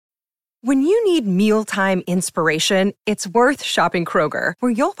When you need mealtime inspiration, it's worth shopping Kroger,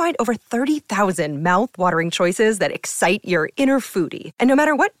 where you'll find over 30,000 mouth-watering choices that excite your inner foodie. And no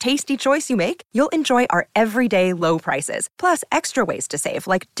matter what tasty choice you make, you'll enjoy our everyday low prices, plus extra ways to save,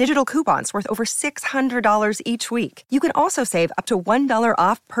 like digital coupons worth over $600 each week. You can also save up to $1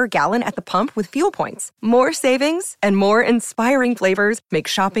 off per gallon at the pump with fuel points. More savings and more inspiring flavors make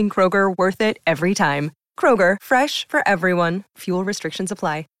shopping Kroger worth it every time. Kroger, fresh for everyone. Fuel restrictions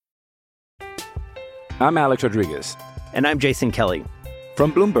apply. I'm Alex Rodriguez. And I'm Jason Kelly.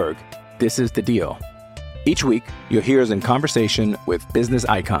 From Bloomberg, this is The Deal. Each week, you'll hear us in conversation with business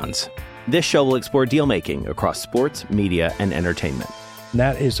icons. This show will explore deal-making across sports, media, and entertainment.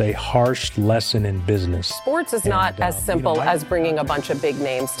 That is a harsh lesson in business. Sports is not as simple as bringing a bunch of big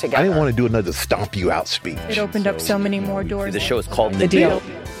names together. I didn't want to do another stomp you out speech. It opened up so many more doors. The show is called The Deal.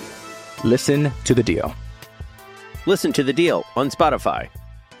 Listen to The Deal. Listen to The Deal on Spotify.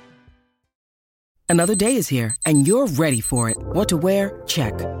 Another day is here, and you're ready for it. What to wear?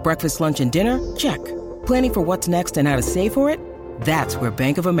 Check. Breakfast, lunch, and dinner? Check. Planning for what's next and how to save for it? That's where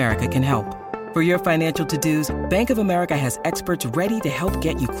Bank of America can help. For your financial to-dos, Bank of America has experts ready to help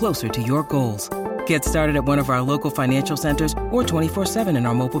get you closer to your goals. Get started at one of our local financial centers or 24/7 in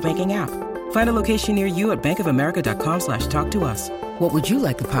our mobile banking app. Find a location near you at bankofamerica.com/talktous. What would you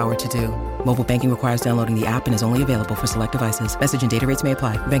like the power to do? Mobile banking requires downloading the app and is only available for select devices. Message and data rates may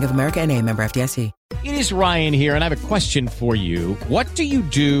apply. Bank of America N.A., member FDIC. It is Ryan here, and I have a question for you. What do you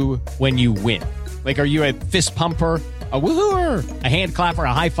do when you win? Like, are you a fist pumper, a woo-hooer, a hand clapper,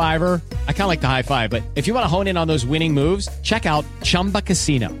 a high-fiver? I kind of like the high-five, but if you want to hone in on those winning moves, check out Chumba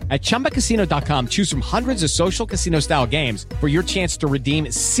Casino. At ChumbaCasino.com, choose from hundreds of social casino-style games for your chance to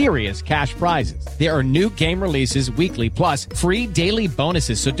redeem serious cash prizes. There are new game releases weekly, plus free daily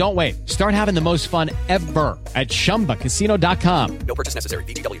bonuses, so don't wait. Start having the most fun ever at ChumbaCasino.com. No purchase necessary.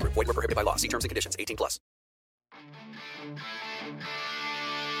 VGW. Void where prohibited by law. See terms and conditions. 18+.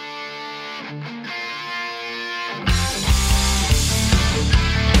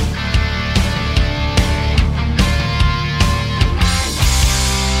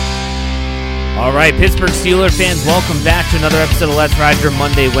 All right, Pittsburgh Steelers fans, welcome back to another episode of Let's Ride, your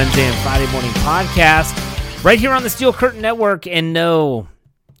Monday, Wednesday, and Friday morning podcast right here on the Steel Curtain Network. And no,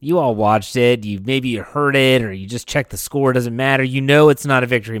 you all watched it. Maybe you heard it or you just checked the score. Doesn't matter. You know it's not a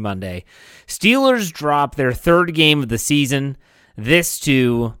victory Monday. Steelers drop their third game of the season. This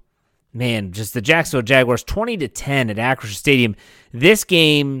to, just the Jacksonville Jaguars, 20-10 at Acrisure Stadium. This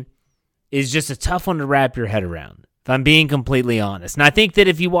game is just a tough one to wrap your head around, if I'm being completely honest. And I think that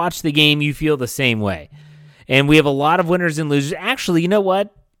if you watch the game, you feel the same way. And we have a lot of winners and losers. Actually, you know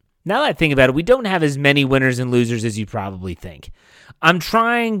what? Now that I think about it, we don't have as many winners and losers as you probably think. I'm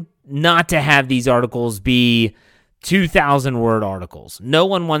trying not to have these articles be 2,000-word articles. No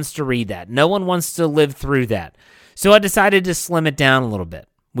one wants to read that. No one wants to live through that. So I decided to slim it down a little bit.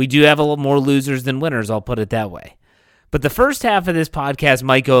 We do have a little more losers than winners, I'll put it that way. But the first half of this podcast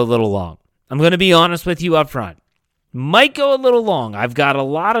might go a little long. I'm going to be honest with you up front. Might go a little long. I've got a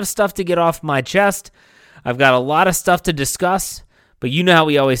lot of stuff to get off my chest. I've got a lot of stuff to discuss. But you know how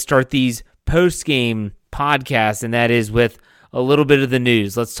we always start these post-game podcasts, and that is with a little bit of the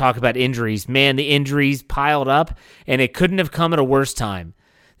news. Let's talk about injuries. Man, the injuries piled up, and it couldn't have come at a worse time.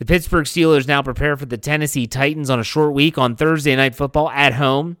 The Pittsburgh Steelers now prepare for the Tennessee Titans on a short week on Thursday Night Football at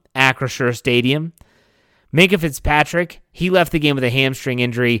home, Acrisure Stadium. Minkah Fitzpatrick, he left the game with a hamstring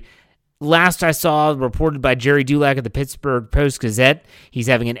injury. Last I saw, reported by Jerry Dulac at the Pittsburgh Post-Gazette, he's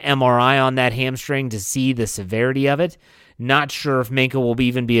having an MRI on that hamstring to see the severity of it. Not sure if Minkah will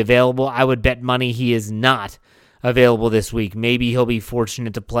even be available. I would bet money he is not available this week. Maybe he'll be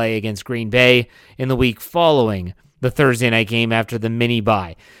fortunate to play against Green Bay in the week following the Thursday night game after the mini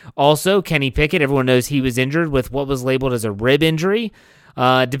bye. Also, Kenny Pickett, everyone knows he was injured with what was labeled as a rib injury.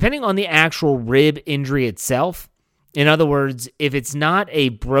 Depending on the actual rib injury itself, in other words, if it's not a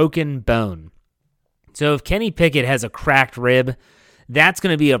broken bone. So if Kenny Pickett has a cracked rib, that's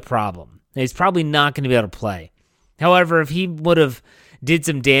going to be a problem. He's probably not going to be able to play. However, if he would have did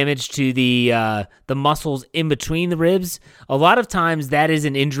some damage to the muscles in between the ribs, a lot of times that is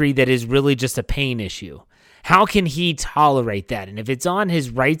an injury that is really just a pain issue. How can he tolerate that? And if it's on his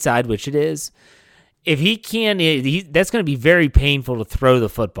right side, which it is, if he can, that's going to be very painful to throw the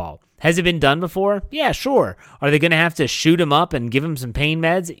football. Has it been done before? Yeah, sure. Are they going to have to shoot him up and give him some pain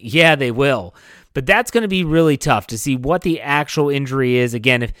meds? Yeah, they will. But that's going to be really tough to see what the actual injury is.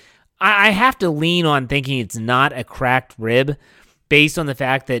 Again, if I have to lean on thinking it's not a cracked rib based on the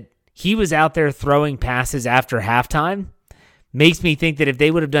fact that he was out there throwing passes after halftime. makes me think that if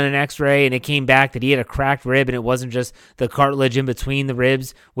they would have done an x-ray and it came back that he had a cracked rib and it wasn't just the cartilage in between the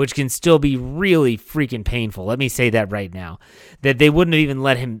ribs, which can still be really freaking painful, let me say that right now, that they wouldn't have even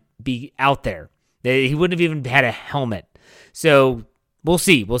let him be out there. He wouldn't have even had a helmet. So we'll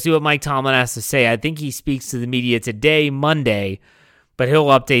see. We'll see what Mike Tomlin has to say. I think he speaks to the media today, Monday, but he'll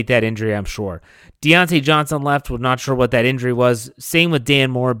update that injury, I'm sure. Deontay Johnson left. We're not sure what that injury was. Same with Dan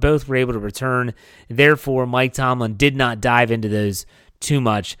Moore. Both were able to return. Therefore, Mike Tomlin did not dive into those too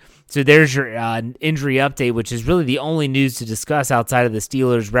much. So there's your injury update, which is really the only news to discuss outside of the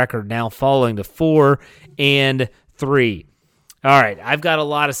Steelers' record now falling to 4-3. All right, I've got a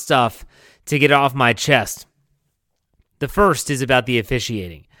lot of stuff to get off my chest. The first is about the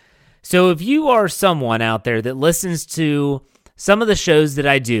officiating. So if you are someone out there that listens to some of the shows that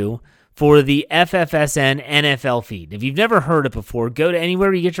I do for the FFSN NFL feed, if you've never heard it before, go to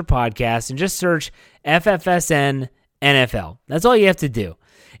anywhere you get your podcast and just search FFSN NFL. That's all you have to do.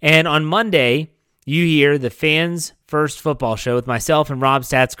 And on Monday, you hear the Fans First Football Show with myself and Rob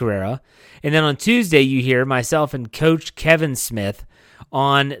Stats Guerrera. And then on Tuesday, you hear myself and Coach Kevin Smith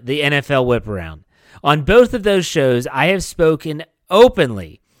on the NFL Whip Around. On both of those shows, I have spoken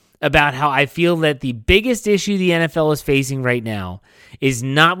openly about how I feel that the biggest issue the NFL is facing right now is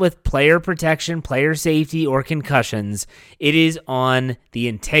not with player protection, player safety, or concussions. It is on the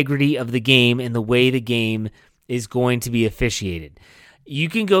integrity of the game and the way the game is going to be officiated. You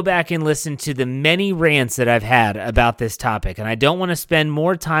can go back and listen to the many rants that I've had about this topic, and I don't want to spend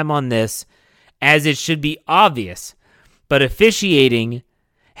more time on this as it should be obvious, but officiating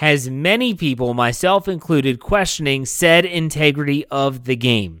has many people, myself included, questioning said integrity of the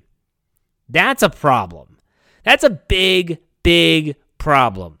game. That's a problem. That's a big, big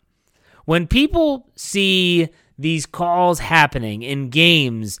problem. When people see these calls happening in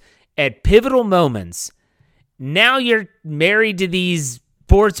games at pivotal moments, now you're married to these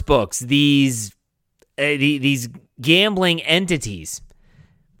sports books, these gambling entities.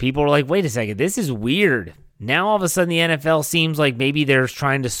 People are like, wait a second, this is weird. Now all of a sudden the NFL seems like maybe they're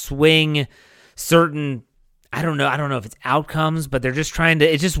trying to swing certain, I don't know if it's outcomes, but they're just trying to,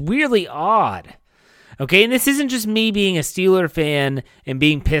 it's just weirdly odd. Okay, and this isn't just me being a Steeler fan and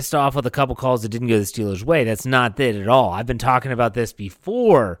being pissed off with a couple calls that didn't go the Steelers' way. That's not it at all. I've been talking about this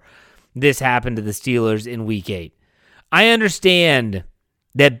before this happened to the Steelers in Week 8. I understand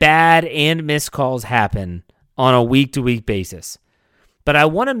that bad and missed calls happen on a week-to-week basis, but I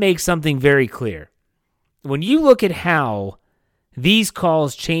want to make something very clear. When you look at how these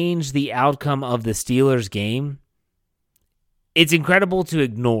calls change the outcome of the Steelers game, it's incredible to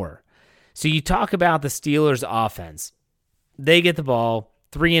ignore. So you talk about the Steelers offense. They get the ball,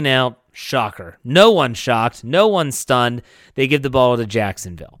 3 and out, shocker. No one's shocked. No one's stunned. They give the ball to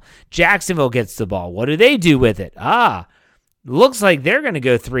Jacksonville. Jacksonville gets the ball. What do they do with it? Looks like they're going to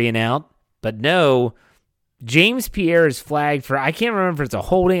go 3 and out, but no. James Pierre is flagged for, I can't remember if it's a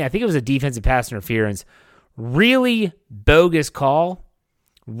holding. I think it was a defensive pass interference. Really bogus call,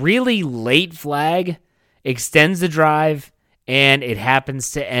 really late flag, extends the drive, and it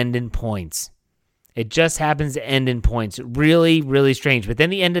happens to end in points. It just happens to end in points. Really, really strange. But then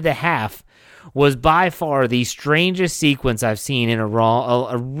the end of the half was by far the strangest sequence I've seen in a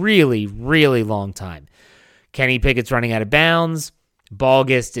really, really long time. Kenny Pickett's running out of bounds. Ball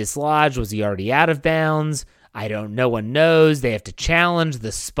gets dislodged. Was he already out of bounds? No one knows. They have to challenge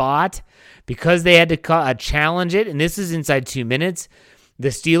the spot. Because they had to challenge it, and this is inside 2 minutes, the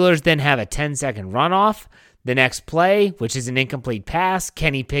Steelers then have a 10-second runoff. The next play, which is an incomplete pass,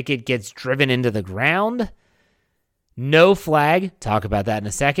 Kenny Pickett gets driven into the ground. No flag. Talk about that in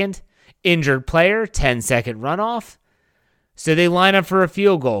a second. Injured player, 10-second runoff. So they line up for a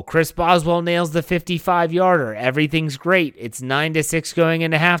field goal. Chris Boswell nails the 55-yarder. Everything's great. It's 9-6 going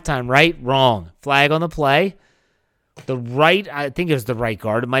into halftime, right? Wrong. Flag on the play. I think it was the right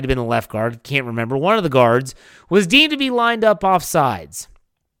guard. It might have been the left guard. Can't remember. One of the guards was deemed to be lined up offsides.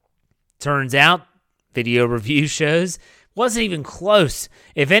 Turns out, video review shows, wasn't even close.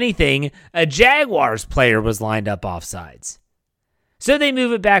 If anything, a Jaguars player was lined up offsides. So they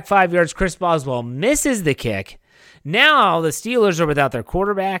move it back 5 yards. Chris Boswell misses the kick. Now the Steelers are without their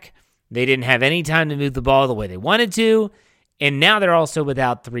quarterback. They didn't have any time to move the ball the way they wanted to. And now they're also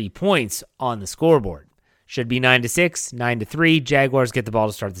without 3 points on the scoreboard. Should be 9-6, 9-3. Jaguars get the ball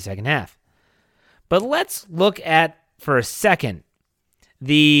to start the second half. But let's look at, for a second,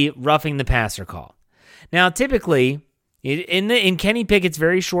 the roughing the passer call. Now, typically, in Kenny Pickett's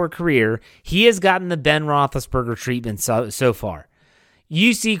very short career, he has gotten the Ben Roethlisberger treatment so far.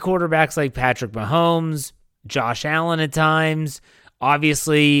 You see quarterbacks like Patrick Mahomes, Josh Allen at times.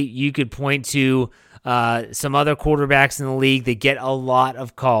 Obviously, you could point to some other quarterbacks in the league that get a lot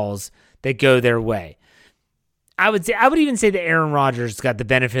of calls that go their way. I would even say that Aaron Rodgers got the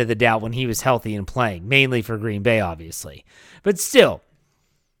benefit of the doubt when he was healthy and playing, mainly for Green Bay, obviously. But still,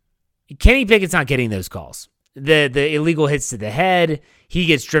 Kenny Pickett's not getting those calls. The illegal hits to the head, he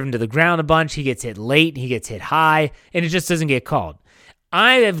gets driven to the ground a bunch, he gets hit late, he gets hit high, and it just doesn't get called.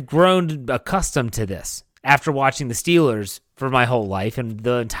 I have grown accustomed to this after watching the Steelers for my whole life and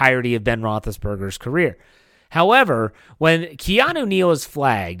the entirety of Ben Roethlisberger's career. However, when Keanu Neal is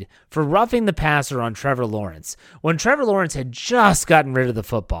flagged for roughing the passer on Trevor Lawrence, when Trevor Lawrence had just gotten rid of the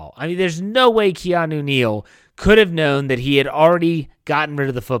football, I mean, there's no way Keanu Neal could have known that he had already gotten rid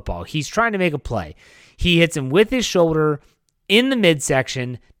of the football. He's trying to make a play. He hits him with his shoulder in the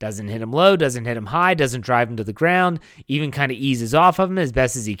midsection, doesn't hit him low, doesn't hit him high, doesn't drive him to the ground, even kind of eases off of him as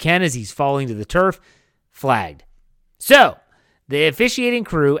best as he can as he's falling to the turf. Flagged. So, the officiating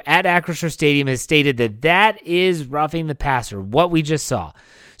crew at Acrisure Stadium has stated that is roughing the passer, what we just saw.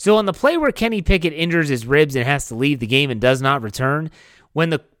 So on the play where Kenny Pickett injures his ribs and has to leave the game and does not return, when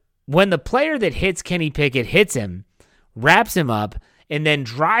the player that hits Kenny Pickett hits him, wraps him up, and then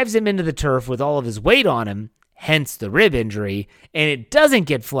drives him into the turf with all of his weight on him, hence the rib injury, and it doesn't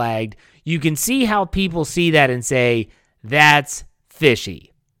get flagged, you can see how people see that and say, that's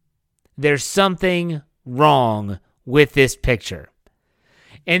fishy. There's something wrong with this picture.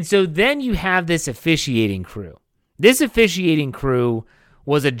 And so then you have this officiating crew. This officiating crew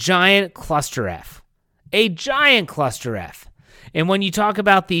was a giant cluster F. A giant cluster F. And when you talk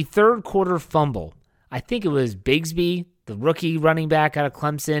about the third quarter fumble, I think it was Bigsby, the rookie running back out of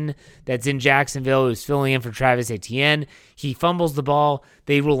Clemson that's in Jacksonville, who's filling in for Travis Etienne. He fumbles the ball.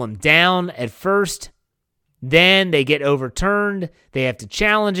 They rule him down at first. Then they get overturned. They have to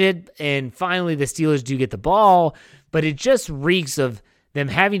challenge it. And finally, the Steelers do get the ball. But it just reeks of them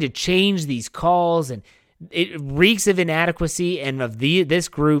having to change these calls. And it reeks of inadequacy and of this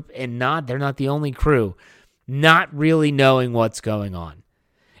group. And they're not the only crew not really knowing what's going on.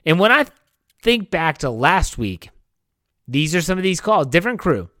 And when I think back to last week, these are some of these calls. Different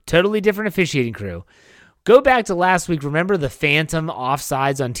crew. Totally different officiating crew. Go back to last week. Remember the phantom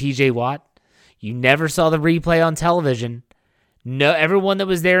offsides on TJ Watt? You never saw the replay on television. No, everyone that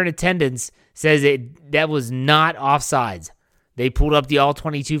was there in attendance says that was not offsides. They pulled up the all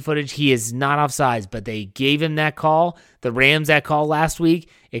 22 footage. He is not offsides, but they gave him that call. The Rams that call last week,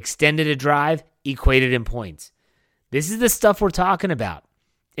 extended a drive, equated in points. This is the stuff we're talking about.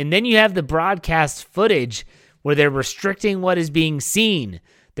 And then you have the broadcast footage where they're restricting what is being seen.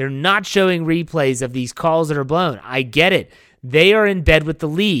 They're not showing replays of these calls that are blown. I get it. They are in bed with the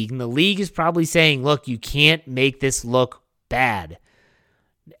league, and the league is probably saying, look, you can't make this look bad,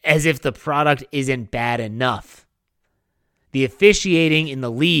 as if the product isn't bad enough. The officiating in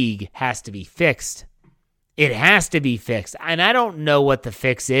the league has to be fixed. It has to be fixed, and I don't know what the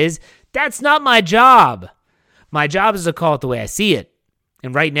fix is. That's not my job. My job is to call it the way I see it,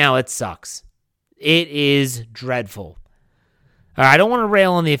 and right now it sucks. It is dreadful. All right, I don't want to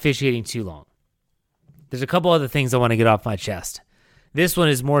rail on the officiating too long. There's a couple other things I want to get off my chest. This one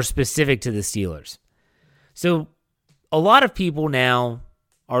is more specific to the Steelers. So a lot of people now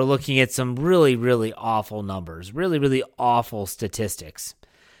are looking at some really, really awful numbers, really, really awful statistics.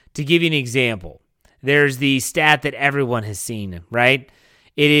 To give you an example, there's the stat that everyone has seen, right?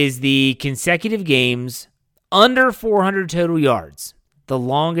 It is the consecutive games under 400 total yards, the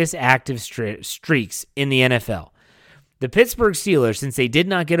longest active streaks in the NFL. The Pittsburgh Steelers, since they did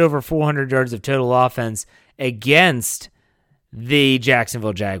not get over 400 yards of total offense against the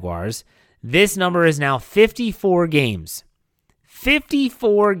Jacksonville Jaguars, this number is now 54 games.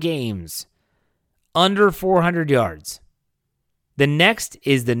 54 games under 400 yards. The next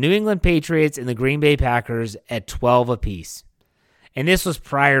is the New England Patriots and the Green Bay Packers at 12 apiece. And this was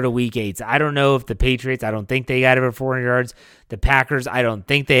prior to Week 8. I don't know if the Patriots, I don't think they got over 400 yards. The Packers, I don't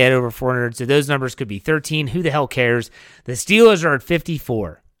think they had over 400. So those numbers could be 13. Who the hell cares? The Steelers are at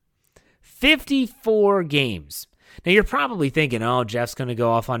 54. 54 games. Now you're probably thinking, oh, Jeff's going to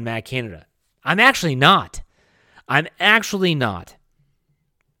go off on Matt Canada. I'm actually not.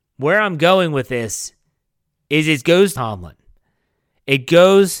 Where I'm going with this is it goes to Tomlin. It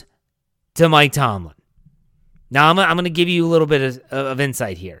goes to Mike Tomlin. Now, I'm going to give you a little bit of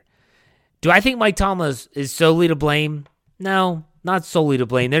insight here. Do I think Mike Tomlin is solely to blame? No, not solely to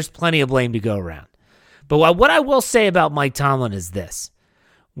blame. There's plenty of blame to go around. But what I will say about Mike Tomlin is this.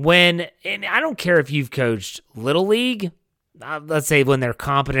 And I don't care if you've coached Little League, let's say when they're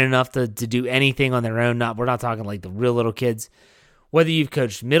competent enough to do anything on their own. We're not talking like the real little kids. Whether you've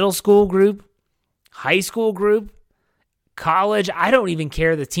coached middle school group, high school group, college, I don't even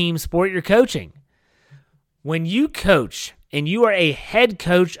care the team sport you're coaching. When you coach and you are a head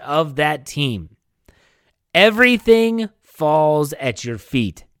coach of that team, everything falls at your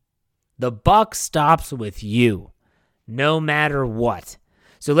feet. The buck stops with you, no matter what.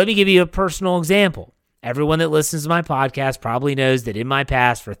 So let me give you a personal example. Everyone that listens to my podcast probably knows that in my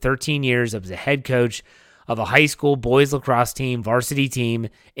past, for 13 years, I was a head coach of a high school boys lacrosse team, varsity team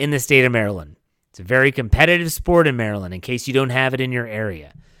in the state of Maryland. It's a very competitive sport in Maryland, in case you don't have it in your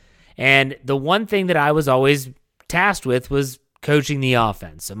area. And the one thing that I was always tasked with was coaching the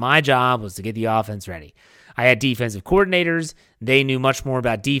offense. So my job was to get the offense ready. I had defensive coordinators. They knew much more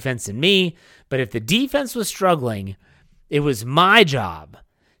about defense than me. But if the defense was struggling, it was my job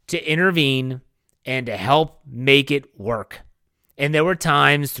to intervene and to help make it work. And there were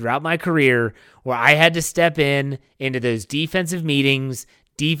times throughout my career where I had to step into those defensive meetings,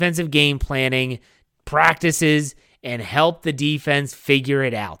 defensive game planning, practices, and help the defense figure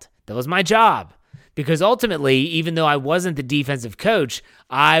it out. That was my job. Because ultimately, even though I wasn't the defensive coach,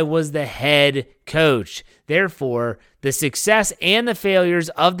 I was the head coach. Therefore, the success and the failures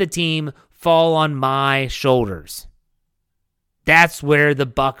of the team fall on my shoulders. That's where the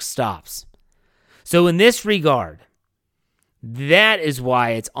buck stops. So in this regard, that is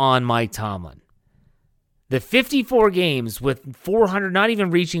why it's on Mike Tomlin. The 54 games with 400, not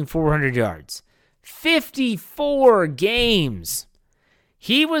even reaching 400 yards. 54 games.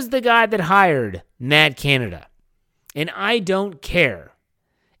 He was the guy that hired Matt Canada. And I don't care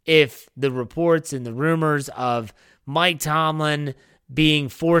if the reports and the rumors of Mike Tomlin being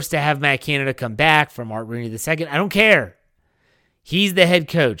forced to have Matt Canada come back from Art Rooney II, I don't care. He's the head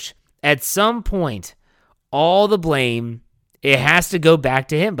coach. At some point, all the blame, it has to go back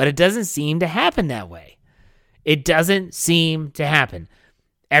to him. But it doesn't seem to happen that way. It doesn't seem to happen.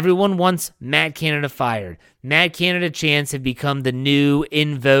 Everyone wants Matt Canada fired. Matt Canada chants have become the new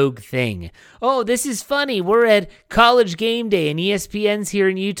in vogue thing. Oh, this is funny. We're at College Game Day and ESPN's here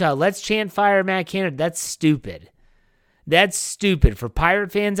in Utah. Let's chant fire Matt Canada. That's stupid. That's stupid. For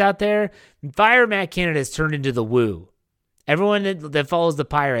Pirate fans out there, fire Matt Canada has turned into the woo. Everyone that follows the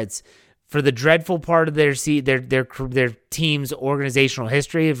Pirates, for the dreadful part of their team's organizational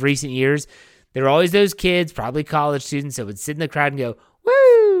history of recent years, there were always those kids, probably college students, that would sit in the crowd and go,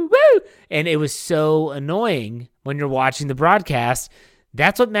 woo, woo. And it was so annoying when you're watching the broadcast.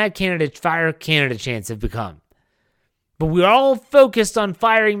 That's what Matt Canada, fire Canada chants have become. But we're all focused on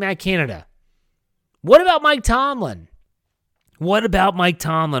firing Matt Canada. What about Mike Tomlin? What about Mike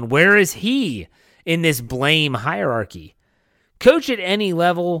Tomlin? Where is he in this blame hierarchy? Coach at any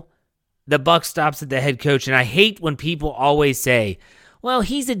level, the buck stops at the head coach. And I hate when people always say, well,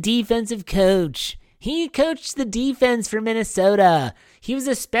 he's a defensive coach. He coached the defense for Minnesota. He was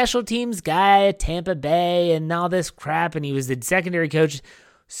a special teams guy at Tampa Bay and all this crap, and he was the secondary coach.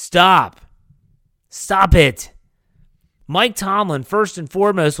 Stop. Stop it. Mike Tomlin, first and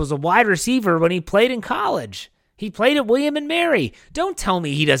foremost, was a wide receiver when he played in college. He played at William & Mary. Don't tell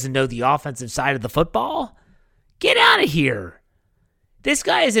me he doesn't know the offensive side of the football. Get out of here. This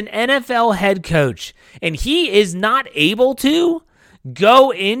guy is an NFL head coach, and he is not able to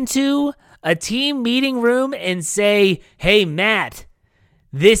go into a team meeting room and say, hey, Matt,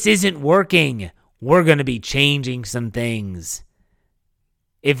 this isn't working. We're going to be changing some things.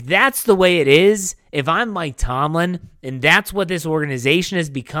 If that's the way it is, if I'm Mike Tomlin and that's what this organization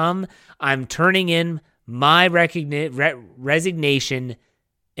has become, I'm turning in my resignation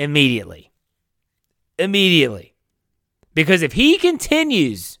immediately. Immediately. Because if he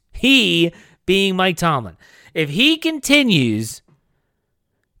continues, he being Mike Tomlin, if he continues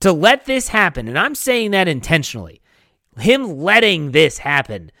to let this happen, and I'm saying that intentionally, him letting this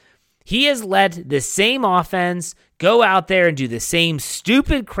happen, he has let the same offense go out there and do the same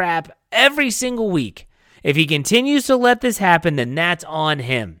stupid crap every single week. If he continues to let this happen, then that's on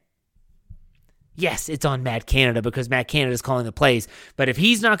him. Yes, it's on Matt Canada because Matt Canada is calling the plays. But if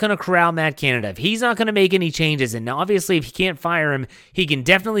he's not going to corral Matt Canada, if he's not going to make any changes, and obviously if he can't fire him, he can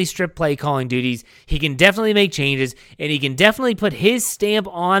definitely strip play calling duties. He can definitely make changes, and he can definitely put his stamp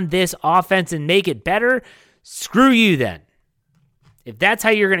on this offense and make it better. Screw you then. If that's how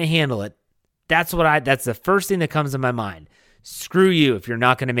you're going to handle it, that's the first thing that comes to my mind. Screw you if you're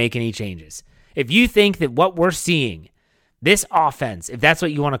not going to make any changes. If you think that what we're seeing, this offense, if that's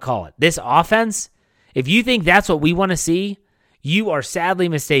what you want to call it, this offense, if you think that's what we want to see, you are sadly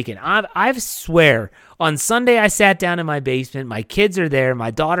mistaken. I swear, on Sunday I sat down in my basement. My kids are there. My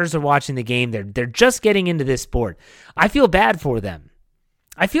daughters are watching the game. They're just getting into this sport. I feel bad for them.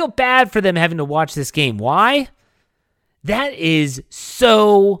 I feel bad for them having to watch this game. Why? That is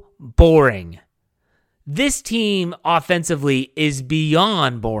so boring. This team offensively is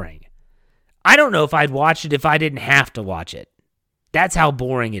beyond boring. I don't know if I'd watch it if I didn't have to watch it. That's how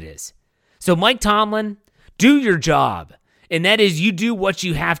boring it is. So Mike Tomlin, do your job. And that is you do what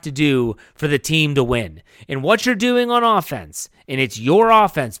you have to do for the team to win. And what you're doing on offense, and it's your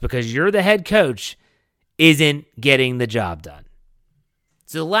offense because you're the head coach, isn't getting the job done.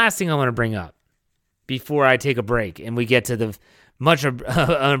 So the last thing I want to bring up before I take a break and we get to the much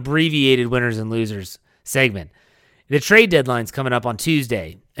abbreviated winners and losers segment. The trade deadline's coming up on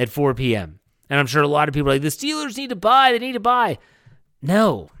Tuesday at 4 p.m. And I'm sure a lot of people are like, the Steelers need to buy. They need to buy.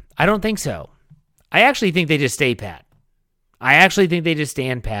 No, I don't think so. I actually think they just stay pat. I actually think they just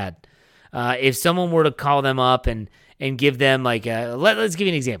stand pat. If someone were to call them up and give them like let's give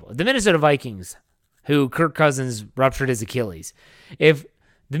you an example. The Minnesota Vikings, who Kirk Cousins ruptured his Achilles. If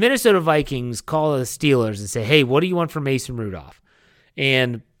the Minnesota Vikings call the Steelers and say, hey, what do you want for Mason Rudolph?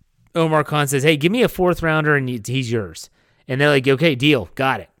 And Omar Khan says, hey, give me a 4th rounder and he's yours. And they're like, okay, deal,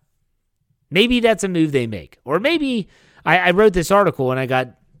 got it. Maybe that's a move they make. Or maybe I wrote this article and I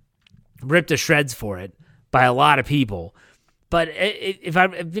got ripped to shreds for it by a lot of people. But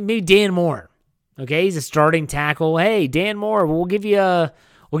maybe Dan Moore, okay, he's a starting tackle. Hey, Dan Moore, we'll give you a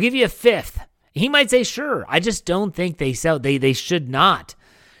 5th. He might say sure. I just don't think they sell. They should not.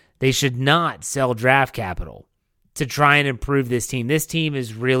 They should not sell draft capital to try and improve this team. This team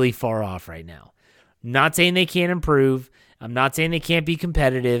is really far off right now. I'm not saying they can't improve. I'm not saying they can't be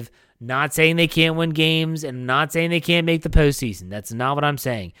competitive. Not saying they can't win games, and not saying they can't make the postseason. That's not what I'm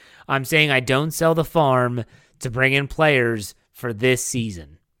saying. I'm saying I don't sell the farm to bring in players for this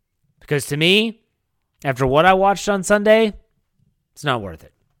season. Because to me, after what I watched on Sunday, it's not worth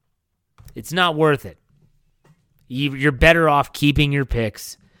it. It's not worth it. You're better off keeping your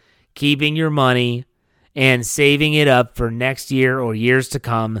picks, keeping your money, and saving it up for next year or years to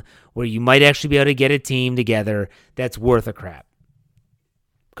come where you might actually be able to get a team together that's worth a crap.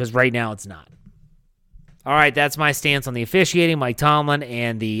 Because right now it's not. All right, that's my stance on the officiating, Mike Tomlin,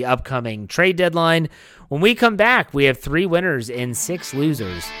 and the upcoming trade deadline. When we come back, we have 3 winners and 6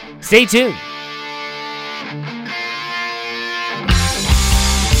 losers. Stay tuned.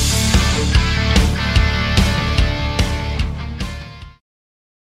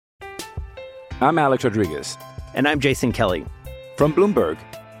 I'm Alex Rodriguez. And I'm Jason Kelly. From Bloomberg,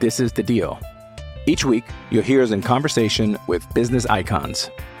 this is The Deal. Each week, you'll hear us in conversation with business icons.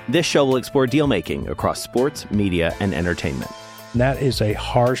 This show will explore deal-making across sports, media, and entertainment. That is a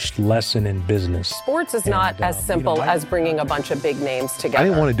harsh lesson in business. Sports is not as simple as bringing a bunch of big names together. I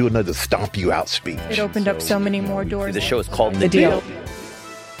didn't want to do another stomp you out speech. It opened up so many more doors. The show is called The Deal.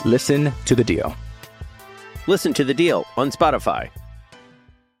 Listen to The Deal. Listen to The Deal on Spotify.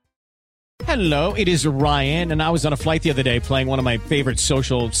 Hello, it is Ryan, and I was on a flight the other day playing one of my favorite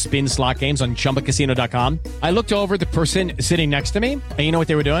social spin slot games on ChumbaCasino.com. I looked over at the person sitting next to me, and you know what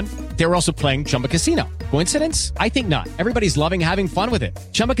they were doing? They were also playing Chumba Casino. Coincidence? I think not. Everybody's loving having fun with it.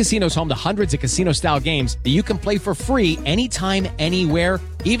 Chumba Casino is home to hundreds of casino-style games that you can play for free anytime, anywhere,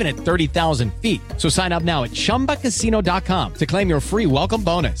 even at 30,000 feet. So sign up now at ChumbaCasino.com to claim your free welcome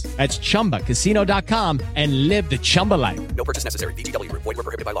bonus. That's ChumbaCasino.com and live the Chumba life. No purchase necessary. VGW. Void where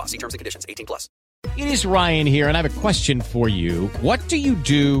prohibited by law. See terms and conditions. 18+. It is Ryan here, and I have a question for you. What do you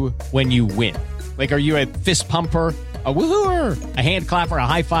do when you win? Like, are you a fist pumper, a woohooer, a hand clapper, a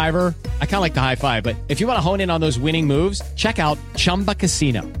high fiver? I kind of like the high five, but if you want to hone in on those winning moves, check out Chumba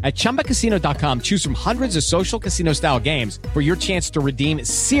Casino. At ChumbaCasino.com, choose from hundreds of social casino-style games for your chance to redeem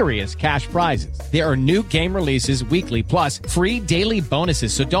serious cash prizes. There are new game releases weekly, plus free daily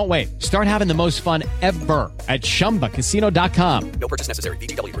bonuses, so don't wait. Start having the most fun ever at ChumbaCasino.com. No purchase necessary.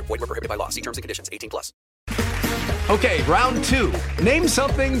 VGW. Void where prohibited by law. See terms and conditions. 18+. Okay, round 2. Name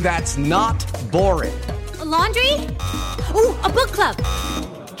something that's not boring. A laundry? Ooh, a book club.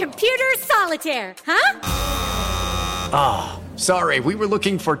 Computer solitaire, huh? Ah, oh, sorry, we were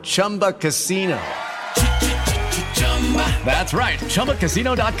looking for Chumba Casino. That's right,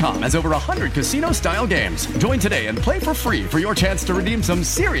 ChumbaCasino.com has over 100 casino-style games. Join today and play for free for your chance to redeem some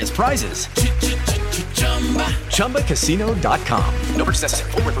serious prizes. ChumbaCasino.com. No purchase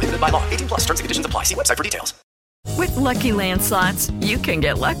necessary. Void where prohibited by law. 18+. Terms and conditions apply. See website for details. With Lucky Land Slots, you can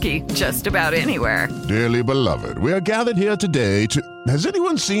get lucky just about anywhere. Dearly beloved, we are gathered here today to... Has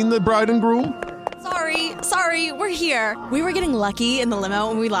anyone seen the bride and groom? Sorry, we're here. We were getting lucky in the limo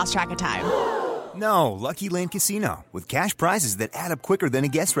and we lost track of time. No, Lucky Land Casino, with cash prizes that add up quicker than a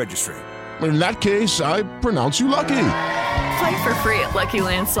guest registry. In that case, I pronounce you lucky. Play for free at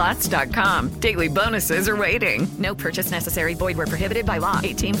LuckyLandSlots.com. Daily bonuses are waiting. No purchase necessary. Void where prohibited by law.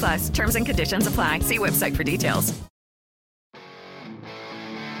 18+. Terms and conditions apply. See website for details.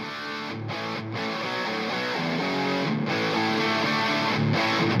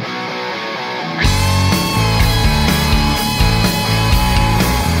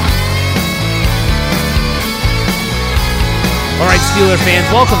 Steeler fans,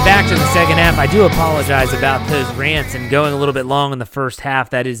 welcome back to the second half. I do apologize about those rants and going a little bit long in the first half.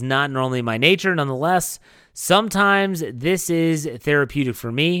 That is not normally my nature. Nonetheless, sometimes this is therapeutic for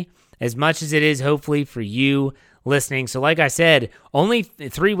me as much as it is hopefully for you listening. So like I said, only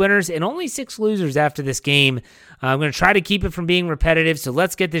 3 winners and only 6 losers after this game. I'm going to try to keep it from being repetitive, so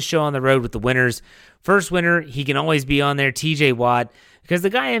let's get this show on the road with the winners. First winner, he can always be on there, TJ Watt, because the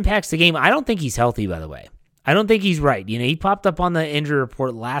guy impacts the game. I don't think he's healthy, by the way. I don't think he's right. You know, he popped up on the injury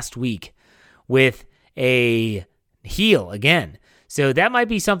report last week with a heel again. So that might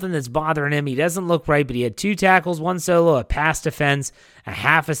be something that's bothering him. He doesn't look right, but he had 2 tackles, 1 solo, a pass defense, a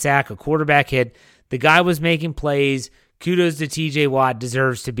half a sack, a quarterback hit. The guy was making plays. Kudos to TJ Watt.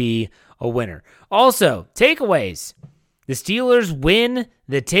 Deserves to be a winner. Also, takeaways. The Steelers win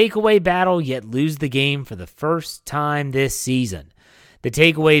the takeaway battle, yet lose the game for the first time this season. The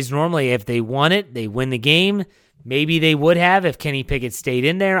takeaways normally, if they won it, they win the game. Maybe they would have if Kenny Pickett stayed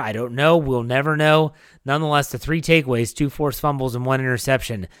in there. I don't know. We'll never know. Nonetheless, the 3 takeaways, 2 forced fumbles and 1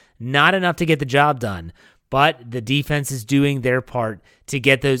 interception, not enough to get the job done. But the defense is doing their part to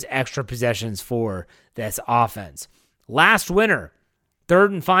get those extra possessions for this offense. Last winner,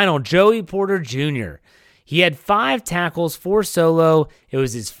 third and final, Joey Porter Jr. He had 5 tackles, 4 solo. It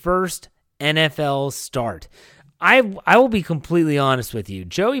was his first NFL start. I will be completely honest with you.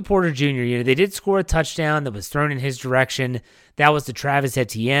 Joey Porter Jr., they did score a touchdown that was thrown in his direction. That was to Travis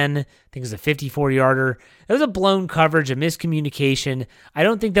Etienne. I think it was a 54-yarder. That was a blown coverage, a miscommunication. I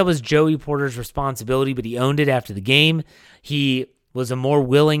don't think that was Joey Porter's responsibility, but he owned it after the game. He was a more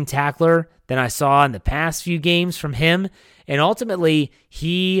willing tackler than I saw in the past few games from him, and ultimately,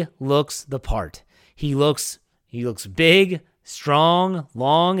 he looks the part. He looks big, strong,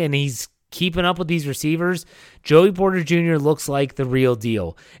 long, and he's keeping up with these receivers. Joey Porter Jr. looks like the real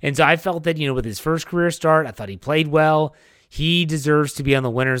deal. And so I felt that, with his first career start, I thought he played well. He deserves to be on the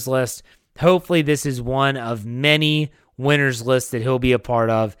winners list. Hopefully this is one of many winners lists that he'll be a part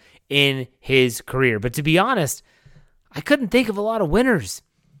of in his career. But to be honest, I couldn't think of a lot of winners.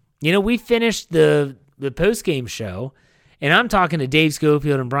 We finished the post-game show, and I'm talking to Dave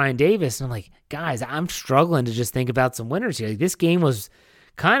Schofield and Brian Davis, and I'm like, guys, I'm struggling to just think about some winners here. Like, this game was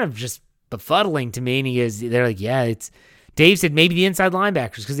kind of just befuddling to me, and they're like, yeah, Dave said maybe the inside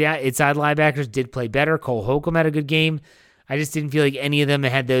linebackers, because the inside linebackers did play better. Cole Holcomb had a good game. I just didn't feel like any of them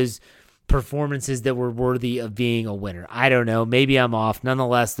had those performances that were worthy of being a winner. I don't know. Maybe I'm off.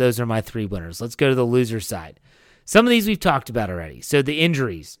 Nonetheless, those are my 3 winners. Let's go to the loser side. Some of these we've talked about already. So the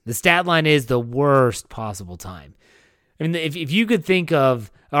injuries. The stat line is the worst possible time. I mean, if you could think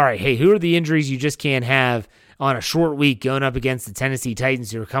of, all right, hey, who are the injuries you just can't have on a short week going up against the Tennessee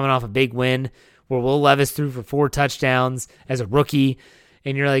Titans, who are coming off a big win where Will Levis threw for 4 touchdowns as a rookie,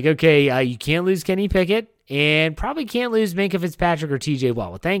 and you're like, okay, you can't lose Kenny Pickett and probably can't lose Minkah Fitzpatrick or TJ Watt.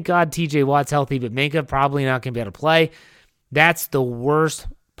 Well, thank God TJ Watt's healthy, but Minkah probably not going to be able to play. That's the worst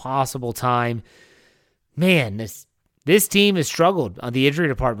possible time. Man, this team has struggled on the injury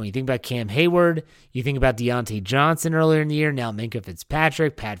department. You think about Cam Hayward, you think about Deontay Johnson earlier in the year, now Minkah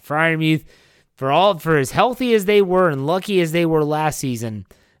Fitzpatrick, Pat Freiermuth. For as healthy as they were and lucky as they were last season,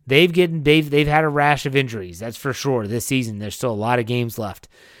 they've had a rash of injuries. That's for sure. This season, there's still a lot of games left.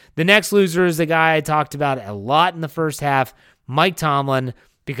 The next loser is the guy I talked about a lot in the first half, Mike Tomlin,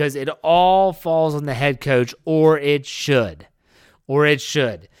 because it all falls on the head coach, or it should.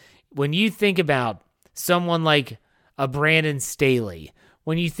 When you think about someone like a Brandon Staley,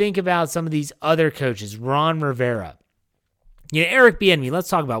 when you think about some of these other coaches, Ron Rivera, Eric Bieniemy, let's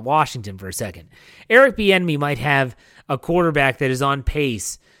talk about Washington for a second. Eric Bieniemy might have a quarterback that is on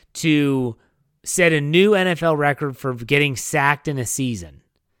pace to set a new NFL record for getting sacked in a season.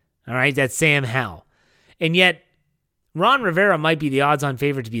 All right, that's Sam Howell. And yet, Ron Rivera might be the odds-on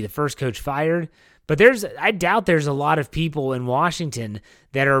favorite to be the first coach fired, but I doubt there's a lot of people in Washington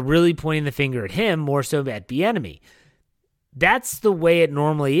that are really pointing the finger at him, more so at Bieniemy. That's the way it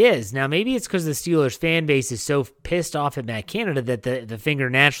normally is. Now, maybe it's because the Steelers fan base is so pissed off at Matt Canada that the finger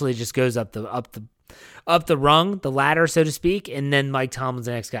naturally just goes up the rung, the ladder, so to speak, and then Mike Tomlin's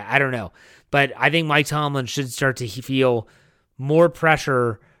the next guy. I don't know. But I think Mike Tomlin should start to feel more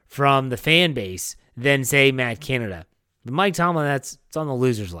pressure from the fan base than, say, Matt Canada. But Mike Tomlin, it's on the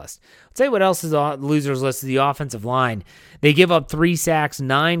losers list. I'll tell you what else is on the losers list is the offensive line. They give up 3 sacks,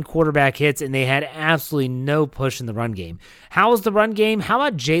 9 quarterback hits, and they had absolutely no push in the run game. How was the run game? How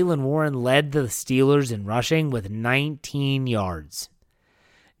about Jaylen Warren led the Steelers in rushing with 19 yards?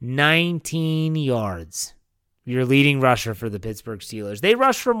 19 yards. Your leading rusher for the Pittsburgh Steelers. They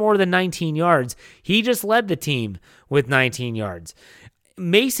rushed for more than 19 yards. He just led the team with 19 yards.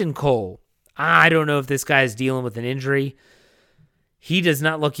 Mason Cole, I don't know if this guy is dealing with an injury. he does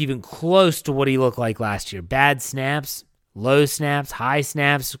not look even close to what he looked like last year. Bad snaps, low snaps, high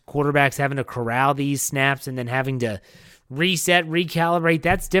snaps, quarterbacks having to corral these snaps and then having to reset, recalibrate.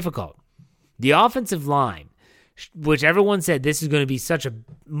 That's difficult. The offensive line, which everyone said this is going to be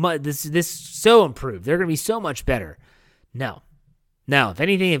this so improved. They're going to be so much better. No. If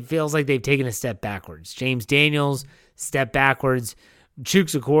anything, it feels like they've taken a step backwards. James Daniels, step backwards.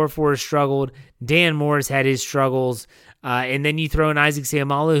 Chuks Okorafor has struggled. Dan Moore's had his struggles. And then you throw in Isaac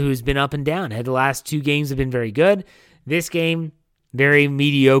Seumalo, who's been up and down. The last 2 games have been very good. This game, very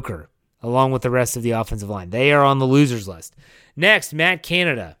mediocre, along with the rest of the offensive line. They are on the losers list. Next, Matt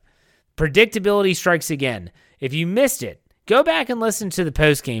Canada. Predictability strikes again. If you missed it, go back and listen to the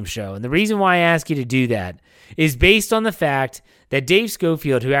postgame show. And the reason why I ask you to do that is based on the fact that Dave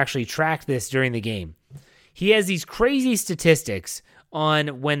Schofield, who actually tracked this during the game, he has these crazy statistics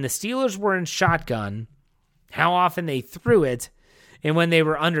on when the Steelers were in shotgun, how often they threw it, and when they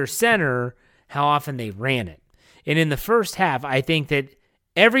were under center, how often they ran it. And in the first half, I think that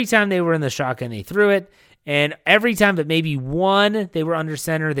every time they were in the shotgun, they threw it, and every time but maybe one they were under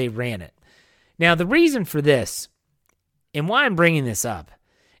center, they ran it. Now, the reason for this, and why I'm bringing this up,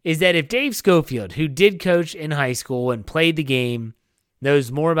 is that if Dave Schofield, who did coach in high school and played the game,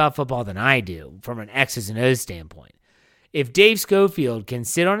 knows more about football than I do from an X's and O's standpoint, if Dave Schofield can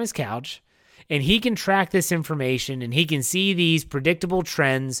sit on his couch and he can track this information and he can see these predictable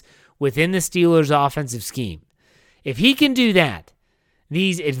trends within the Steelers' offensive scheme, if he can do that,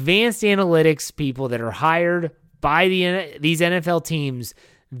 these advanced analytics people that are hired by these NFL teams,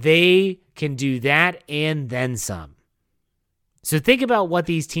 they can do that and then some. So think about what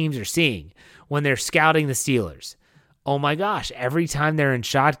these teams are seeing when they're scouting the Steelers. Oh my gosh, every time they're in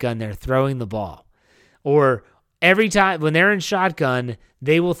shotgun, they're throwing the ball. Or every time when they're in shotgun,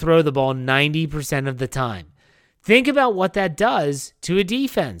 they will throw the ball 90% of the time. Think about what that does to a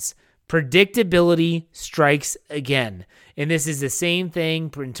defense. Predictability strikes again. And this is the same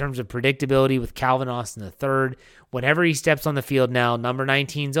thing in terms of predictability with Calvin Austin III. Whenever he steps on the field now, number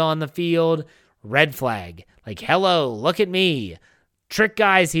 19's on the field, red flag. Like, hello, look at me. Trick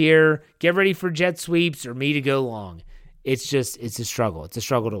guys here. Get ready for jet sweeps or me to go long. It's a struggle. It's a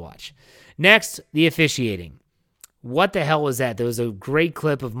struggle to watch. Next, the officiating. What the hell was that? There was a great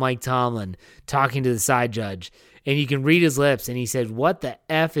clip of Mike Tomlin talking to the side judge, and you can read his lips, and he said, "What the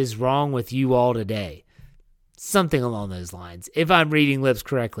F is wrong with you all today?" Something along those lines, if I'm reading lips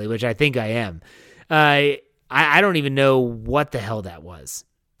correctly, which I think I am. I don't even know what the hell that was.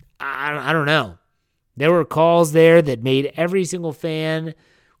 I don't know. There were calls there that made every single fan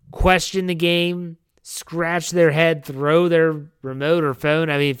question the game, scratch their head, throw their remote or phone.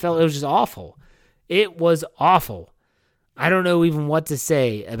 I mean, it was just awful. It was awful. I don't know even what to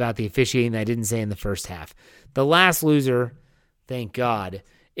say about the officiating that I didn't say in the first half. The last loser, thank God,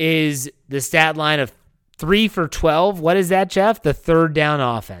 is the stat line of 3 for 12. What is that, Jeff? The third down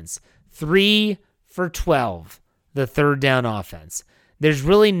offense. 3 for 12, the third down offense. There's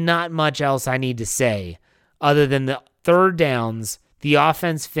really not much else I need to say other than the third downs. The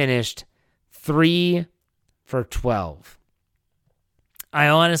offense finished 3 for 12. I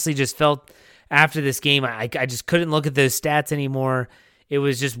honestly just felt after this game, I just couldn't look at those stats anymore. It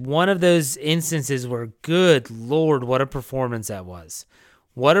was just one of those instances where, good Lord, what a performance that was.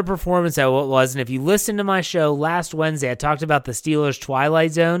 What a performance that was. And if you listened to my show last Wednesday, I talked about the Steelers'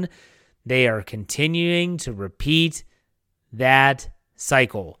 Twilight Zone. They are continuing to repeat that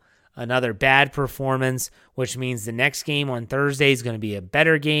cycle. Another bad performance, which means the next game on Thursday is going to be a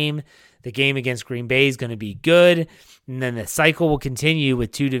better game. The game against Green Bay is going to be good. And then the cycle will continue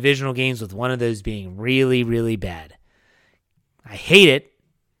with 2 divisional games, with one of those being really, really bad. I hate it.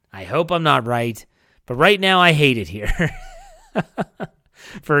 I hope I'm not right. But right now, I hate it here.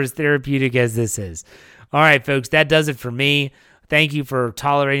 For as therapeutic as this is. All right, folks, that does it for me. Thank you for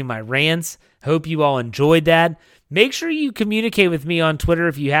tolerating my rants. Hope you all enjoyed that. Make sure you communicate with me on Twitter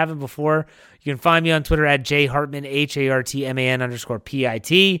if you haven't before. You can find me on Twitter at jhartman,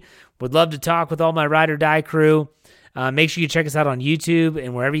 HARTMAN_PIT. Would love to talk with all my Ride or Die crew. Make sure you check us out on YouTube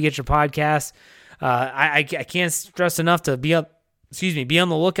and wherever you get your podcasts. I can't stress enough to be on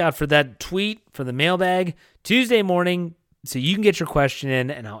the lookout for that tweet for the mailbag Tuesday morning so you can get your question in,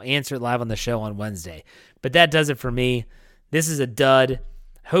 and I'll answer it live on the show on Wednesday. But that does it for me. This is a dud.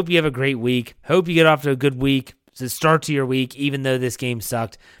 Hope you have a great week. Hope you get off to a good week. It's a start to your week, even though this game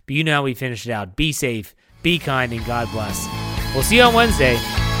sucked. But you know how we finished it out. Be safe, be kind, and God bless. We'll see you on Wednesday.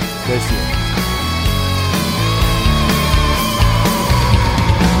 Go Steelers.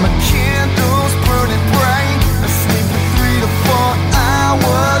 My candles burning bright. I sleep for 3 to 4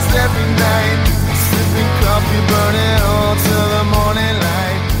 hours every night. Sipping coffee, burning all till the morning.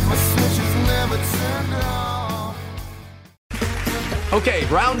 Okay,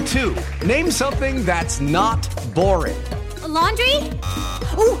 round two. Name something that's not boring. A laundry?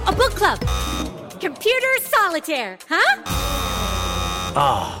 Ooh, a book club. Computer solitaire, huh?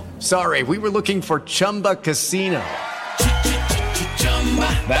 Ah, oh, sorry, we were looking for Chumba Casino.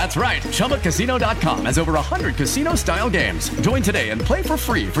 That's right, ChumbaCasino.com has over 100 casino-style games. Join today and play for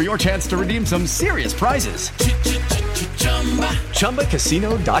free for your chance to redeem some serious prizes.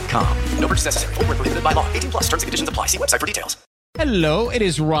 ChumbaCasino.com. No purchase necessary. Void where prohibited by law. 18 plus. Terms and conditions apply. See website for details. Hello, it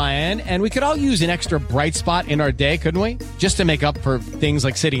is Ryan, and we could all use an extra bright spot in our day, couldn't we? Just to make up for things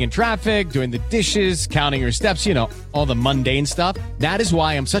like sitting in traffic, doing the dishes, counting your steps, you know, all the mundane stuff. That is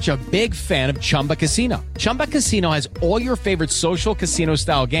why I'm such a big fan of Chumba Casino. Chumba Casino has all your favorite social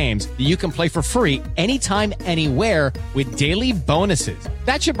casino-style games that you can play for free anytime, anywhere with daily bonuses.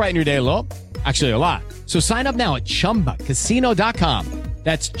 That should brighten your day a little. Actually, a lot. So sign up now at ChumbaCasino.com.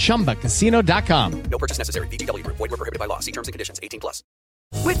 That's ChumbaCasino.com. No purchase necessary. VGW Group. Void where prohibited by law. See terms and conditions. 18 plus.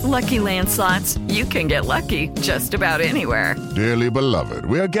 With Lucky Land Slots, you can get lucky just about anywhere. Dearly beloved,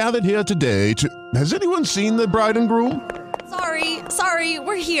 we are gathered here today to... Has anyone seen the bride and groom? Sorry,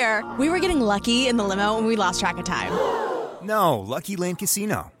 we're here. We were getting lucky in the limo and we lost track of time. No, Lucky Land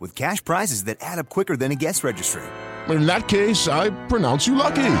Casino, with cash prizes that add up quicker than a guest registry. In that case, I pronounce you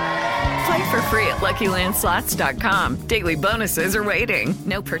lucky. Play for free at LuckyLandSlots.com. Daily bonuses are waiting.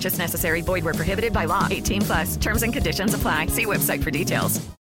 No purchase necessary. Void where prohibited by law. 18 plus. Terms and conditions apply. See website for details.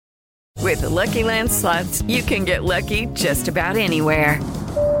 With Lucky Land Slots, you can get lucky just about anywhere.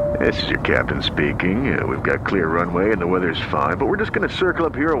 This is your captain speaking. We've got clear runway and the weather's fine, but we're just going to circle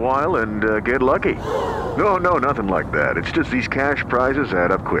up here a while and get lucky. No, nothing like that. It's just these cash prizes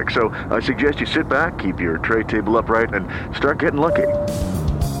add up quick. So I suggest you sit back, keep your tray table upright, and start getting lucky.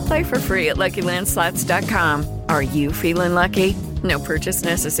 Play for free at LuckyLandSlots.com. Are you feeling lucky? No purchase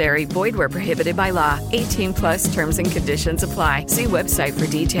necessary. Void where prohibited by law. 18 plus terms and conditions apply. See website for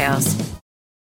details.